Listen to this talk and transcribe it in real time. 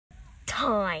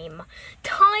time.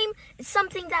 Time is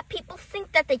something that people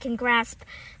think that they can grasp,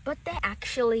 but they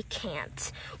actually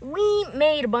can't. We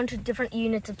made a bunch of different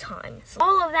units of time. So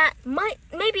all of that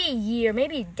maybe a year,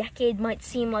 maybe a decade might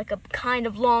seem like a kind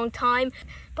of long time,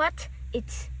 but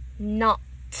it's not.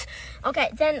 Okay,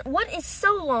 then what is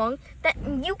so long that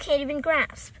you can't even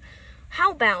grasp?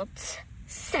 How about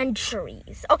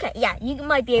centuries? Okay, yeah, you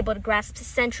might be able to grasp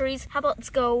centuries. How about let's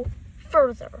go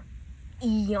further?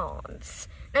 Eons.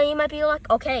 Now you might be like,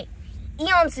 okay,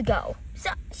 eons ago. So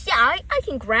yeah, I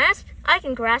can grasp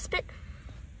it.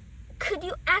 Could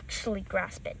you actually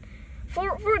grasp it?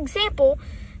 For example,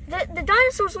 the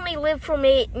dinosaurs only lived for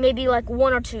maybe like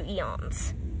 1 or 2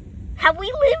 eons. Have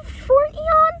we lived for an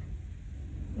eon?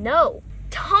 No.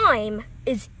 Time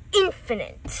is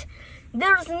infinite.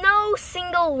 There's no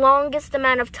single longest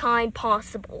amount of time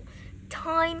possible.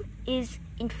 Time is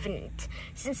infinite.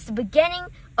 Since the beginning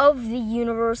of the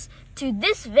universe to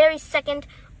this very second,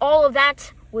 all of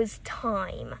that was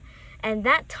time. And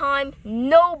that time,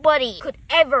 nobody could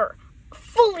ever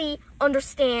fully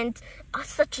understand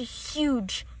such a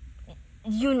huge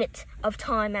unit of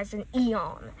time as an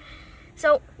eon.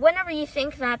 So whenever you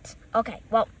think that, okay,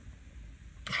 well,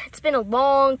 it's been a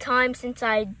long time since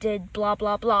I did blah,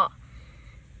 blah, blah.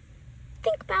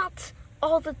 Think about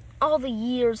all the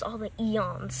years, all the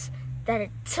eons that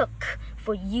it took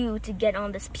for you to get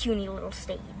on this puny little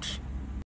stage.